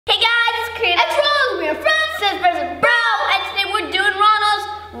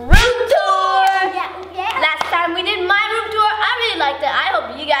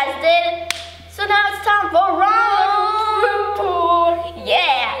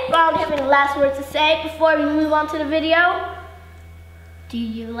last words to say before we move on to the video? Do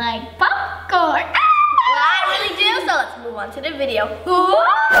you like popcorn? Well, I really do, so let's move on to the video.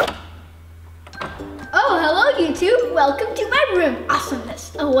 Oh, hello YouTube. Welcome to my room.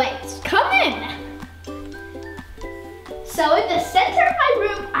 Awesomeness awaits. Come in. So in the center of my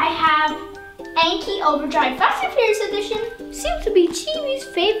room, I have Anki Overdrive Fast and Furious Edition. Seems to be Chibi's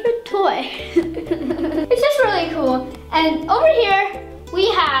favorite toy. It's just really cool. And over here, we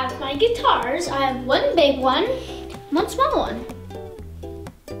have my guitars. I have one big one, one small one.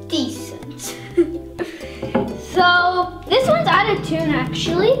 Decent. So this one's out of tune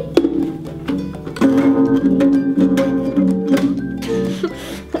actually.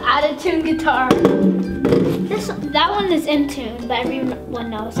 Out of tune guitar. That one is in tune, but everyone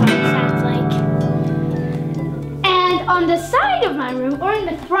knows how it sounds like. And on the side of my room, or in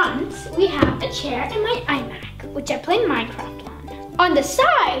the front, we have a chair and my iMac, which I play Minecraft on. On the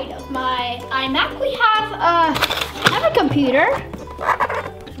side of my iMac, we have a computer.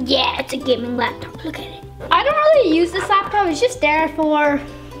 Yeah, it's a gaming laptop. Look at it. I don't really use this laptop. It's just there for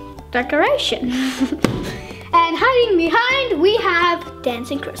decoration. And hiding behind, we have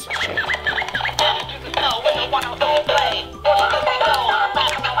Dancing Christmas Tree.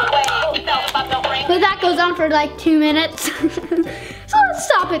 But that goes on for like 2 minutes. So let's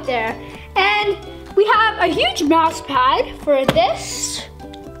stop it there. And we have a huge mouse pad for this.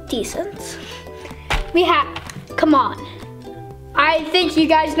 Decent. We have, come on. I think you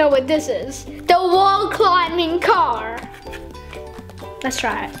guys know what this is. The wall climbing car. Let's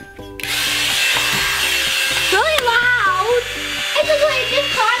try it. Really loud. It's just like it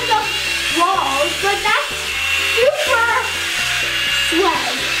just climbs up walls, but that's super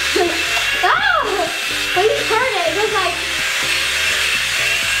swag. Oh, but you heard it. It was like,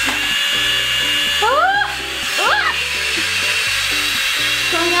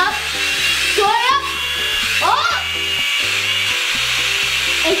 going up, going up, oh!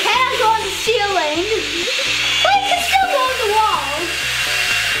 It cannot go on the ceiling, but it can still go on the walls,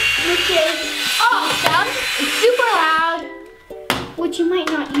 which is awesome. It's super loud, which you might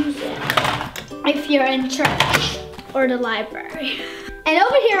not use it if you're in church or the library. And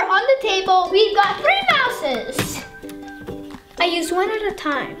over here on the table, we've got 3 mouses. I use one at a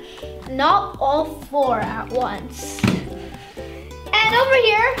time, not all 4 at once. And over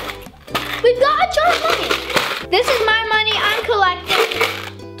here, we've got a jar of money. This is my money I'm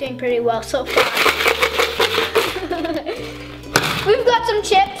collecting. Doing pretty well so far. We've got some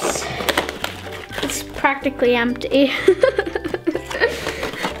chips. It's practically empty.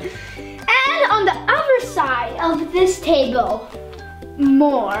 And on the other side of this table,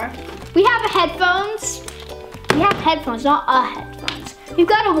 more. We have headphones. We have headphones, not headphones. We've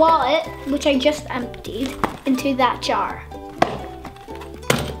got a wallet, which I just emptied into that jar.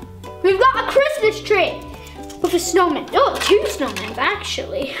 We've got a Christmas tree with a snowman. Oh, 2 snowmen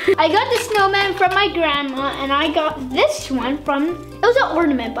actually. I got the snowman from my grandma, and I got this one from, it was an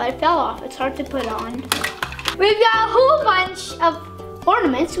ornament, but it fell off. It's hard to put on. We've got a whole bunch of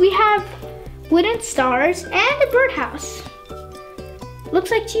ornaments. We have wooden stars and a birdhouse. Looks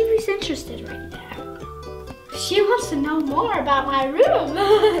like Chibi's interested right there. She wants to know more about my room.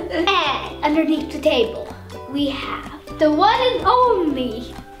 And underneath the table, we have the one and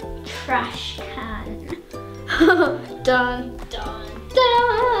only trash can. Dun, dun,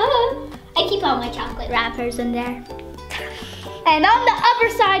 dun. I keep all my chocolate wrappers in there. And on the other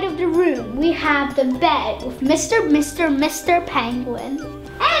side of the room, we have the bed with Mr. Penguin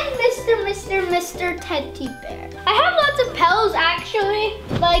and Mr. Teddy Bear. I have lots of pillows actually,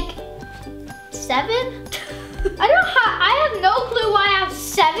 like 7. I have no clue why I have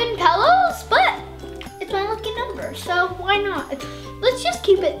 7 pillows, but it's my lucky number, so why not? Let's just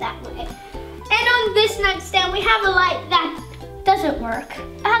keep it that way. And on this nightstand, we have a light that doesn't work.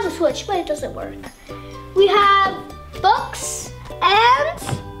 It has a switch, but it doesn't work. We have books and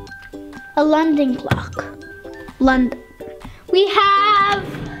a London clock. London. We have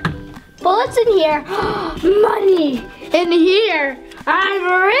bullets in here. Money in here. I'm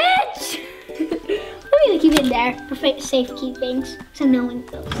rich. I'm gonna keep it in there for safekeeping, so no one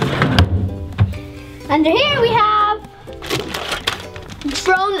goes. Under here we have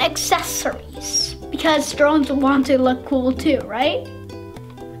drone accessories, because drones want to look cool too, right?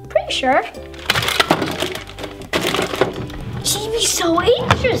 Pretty sure. Chibi's so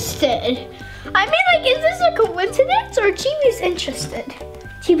interested. I mean, like, is this a coincidence or Chibi's interested?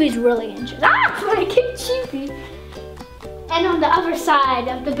 Chibi's really interested. Ah, my kid Chibi. And on the other side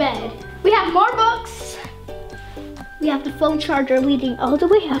of the bed, we have more books. We have the phone charger leading all the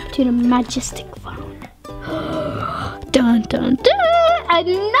way up to the majestic phone. Dun, dun, dun.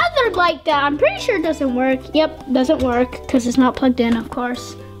 another like that. I'm pretty sure it doesn't work. Yep, doesn't work because it's not plugged in, of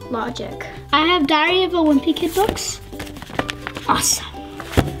course. Logic. I have Diary of a Wimpy Kid books. Awesome.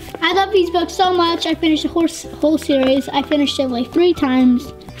 I love these books so much. I finished the whole series. I finished it like 3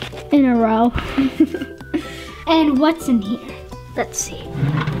 times in a row. And what's in here? Let's see.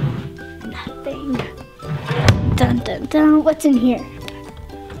 Nothing. Dun dun dun. What's in here?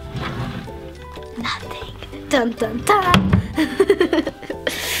 Nothing. Dun dun dun.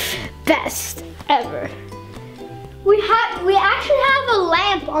 Best ever. We actually have a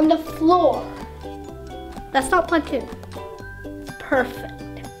lamp on the floor. That's not plugged in. Perfect.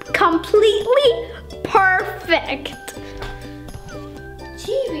 Completely perfect.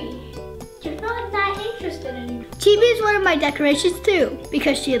 Chibi, you're not that interested in. Chibi is one of my decorations too,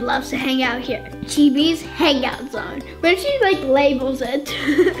 because she loves to hang out here. Chibi's hangout zone. When she like labels it,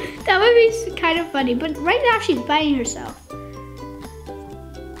 that would be kind of funny. But right now she's biting herself.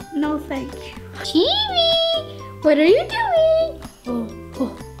 No, thank you. Chibi, what are you doing?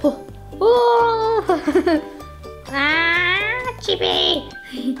 Oh. Ah, Chibi.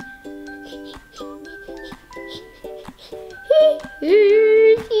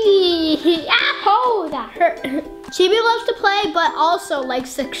 Ow, that hurt. Chibi loves to play, but also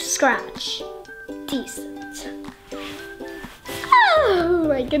likes to scratch. Decent. Oh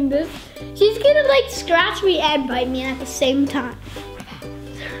my goodness. She's gonna like scratch me and bite me at the same time.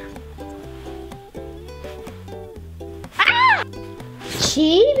 Ah!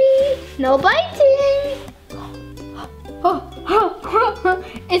 Chibi, no biting.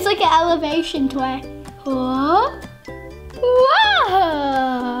 It's like an elevation toy. Whoa. Whoa!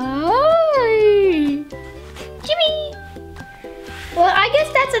 Chibi! Well, I guess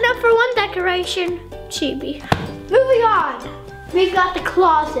that's enough for one decoration. Chibi. Moving on. We've got the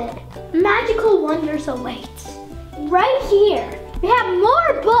closet. Magical wonders awaits. Right here, we have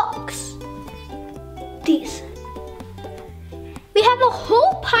more books. Decent. We have a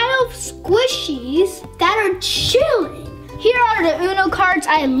whole pile of squishies that are chilling. Here are the Uno cards.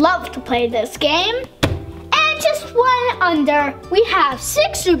 I love to play this game. Just one under. We have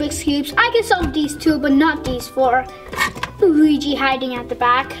 6 Rubik's Cubes. I can solve these 2, but not these 4. Luigi hiding at the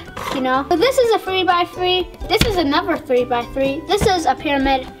back, you know. So this is a 3x3. This is another 3x3. This is a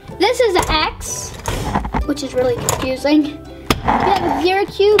pyramid. This is an X, which is really confusing. We have a 0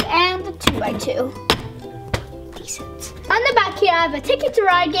 cube and a 2x2. Decent. On the back here, I have a Ticket to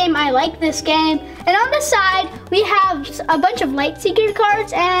Ride game. I like this game. And on the side, we have a bunch of Light Seeker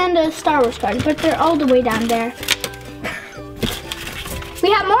cards and a Star Wars card, but they're all the way down there. We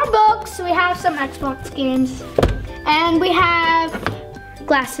have more books. We have some Xbox games. And we have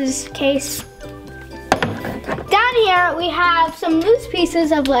glasses case. Down here, we have some loose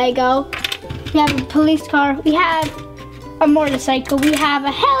pieces of Lego. We have a police car. We have a motorcycle. We have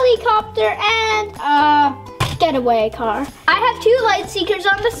a helicopter and a getaway car. I have 2 Light Seekers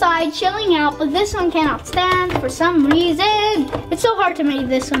on the side chilling out, but this one cannot stand for some reason. It's so hard to make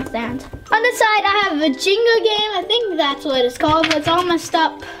this one stand. On the side, I have a Jenga game. I think that's what it's called, but it's all messed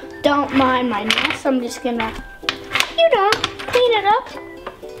up. Don't mind my mess. I'm just gonna, you know, clean it up.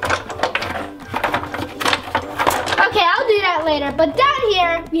 Okay, I'll do that later. But down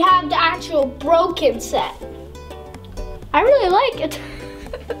here, we have the actual broken set. I really like it.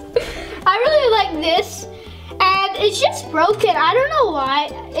 I really like this. And it's just broken. I don't know why.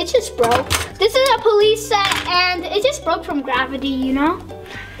 It just broke. This is a police set and it just broke from gravity, you know?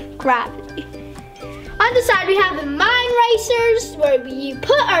 Gravity. On the side we have the Mine Racers where we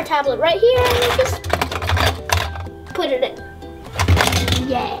put our tablet right here and we just put it in.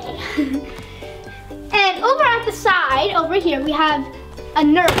 Yay. And over at the side, over here, we have a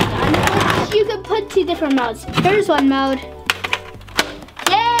Nerf gun which you can put 2 different modes. Here's one mode.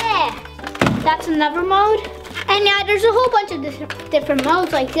 Yeah! That's another mode. And yeah, there's a whole bunch of different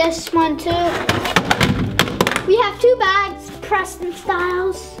modes like this one too. We have 2 bags, Preston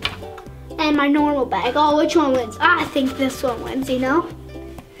Styles, and my normal bag. Oh, which one wins? I think this one wins, you know?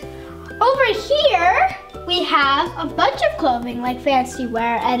 Over here, we have a bunch of clothing like fancy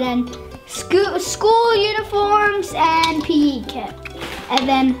wear and then school uniforms and PE kit. And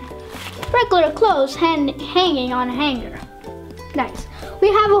then regular clothes hanging on a hanger. Nice.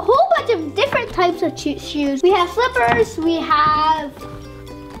 We have a whole bunch of different types of shoes. We have slippers, we have,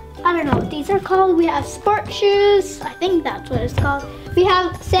 I don't know what these are called. We have sport shoes, I think that's what it's called. We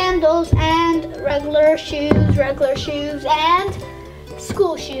have sandals and regular shoes, and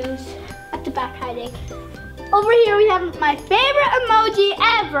school shoes at the back hiding. Over here we have my favorite emoji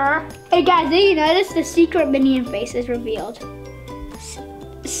ever. Hey guys, did you notice the secret minion face is revealed?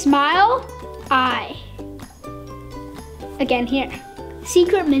 Smile, eye. Again here.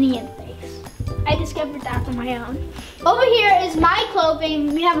 secret minion face. I discovered that on my own. Over here is my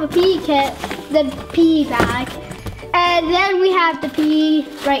clothing. We have a PE kit, the PE bag. And then we have the PE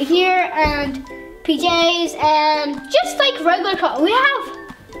right here and PJs and just like regular clothes. We have,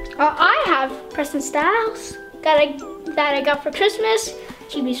 I have Preston Styles that I got for Christmas.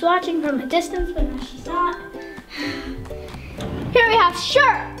 Chibi's watching from a distance, but now she's not. Here we have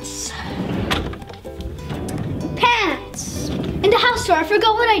shirts, pants. In the house store, I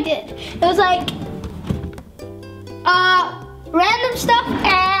forgot what I did. It was like random stuff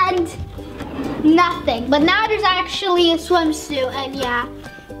and nothing. But now there's actually a swimsuit and yeah,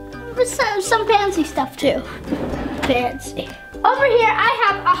 some fancy stuff too. Fancy. Over here I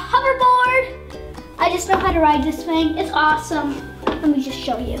have a hoverboard. I just know how to ride this thing. It's awesome. Let me just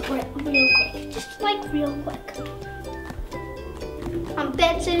show you real quick. Just like real quick. I'm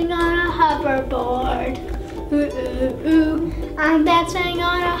dancing on a hoverboard. Ooh, ooh, ooh. I'm dancing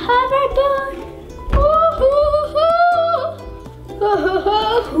on a hoverboard. Ooh, ooh, ooh.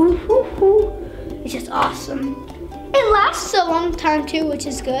 Ooh, ooh, ooh. It's just awesome. It lasts a long time too, which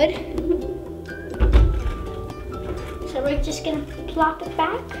is good. So we're just gonna plop it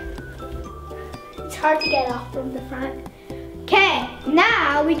back. It's hard to get off from the front. Okay,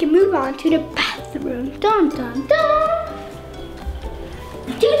 now we can move on to the bathroom. Dun dun dun.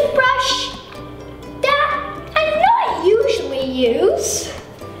 Toothbrush that I not usually use.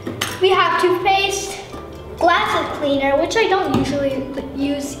 We have toothpaste, glasses cleaner, which I don't usually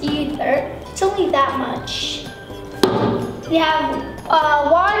use either. It's only that much. We have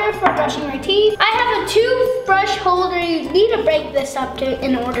water for brushing my teeth. I have a toothbrush holder. You need to break this up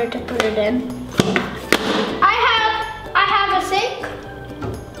in order to put it in. I have a sink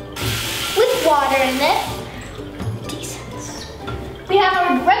with water in it. Decent. We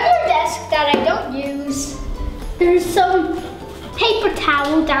have a regular desk that I don't use. There's some paper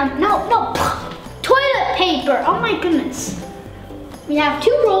towel down. No, toilet paper. Oh my goodness. We have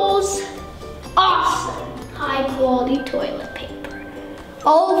 2 rolls. Awesome. High quality toilet paper.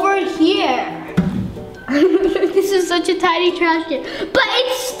 Over here. This is such a tiny trash can, but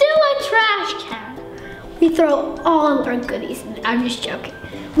it's still a trash can. We throw all our goodies in it. I'm just joking.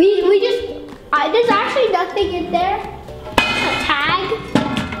 There's actually nothing in there. A tag.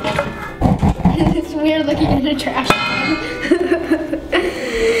 It's weird looking at a trash can.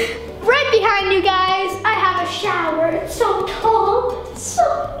 Right behind you guys, I have a shower. It's so tall. It's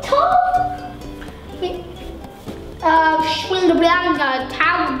so tall.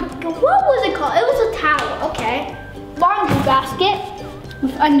 Towel. What was it called? It was a towel. Okay. Laundry basket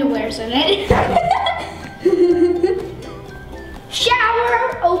with underwears in it.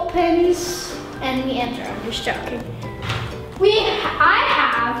 Shower opens and we enter. I'm just joking. I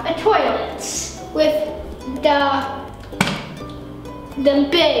have a toilet with the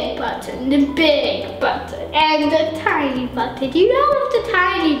big button, and the tiny button. You know the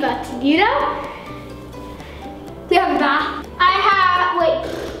tiny button, you know? We have a bath.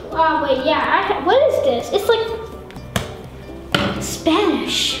 What is this? It's like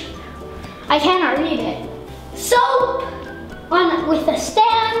Spanish. I cannot read it. Soap with a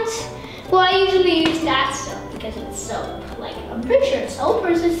stand. Well, I usually use that soap because it's soap. Like, I'm pretty sure it's soap or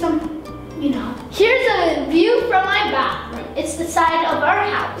is it some, you know. Here's a view from my bathroom. It's the side of our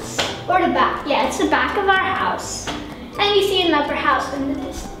house. Or the back. Yeah, it's the back of our house. And you see another house in the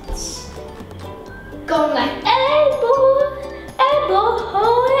distance. Going like, hey boy, hey boy.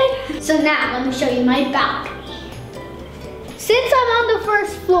 So now, let me show you my balcony. Since I'm on the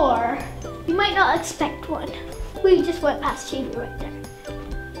first floor, you might not expect one. We just went past Chibi right there.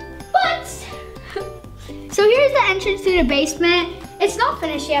 But, so here's the entrance to the basement. It's not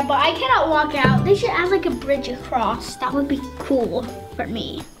finished yet, but I cannot walk out. They should add like a bridge across. That would be cool for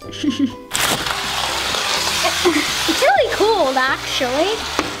me. It's really cool, actually.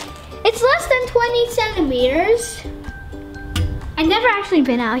 It's less than 20 centimeters. I've never actually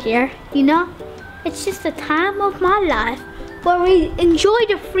been out here, you know? It's just the time of my life where we enjoy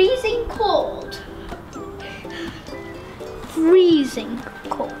the freezing cold. Freezing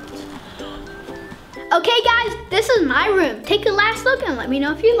cold. Okay guys, this is my room. Take a last look and let me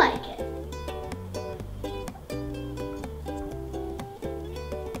know if you like it.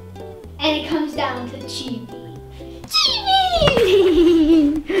 And it comes down to Chibi.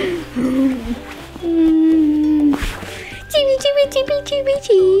 Chibi!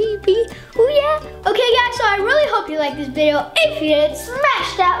 Chibi. Oh yeah. Okay guys, so I really hope you liked this video. If you did,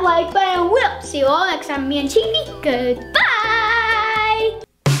 smash that like button. We'll see you all next time. Me and Chibi, goodbye.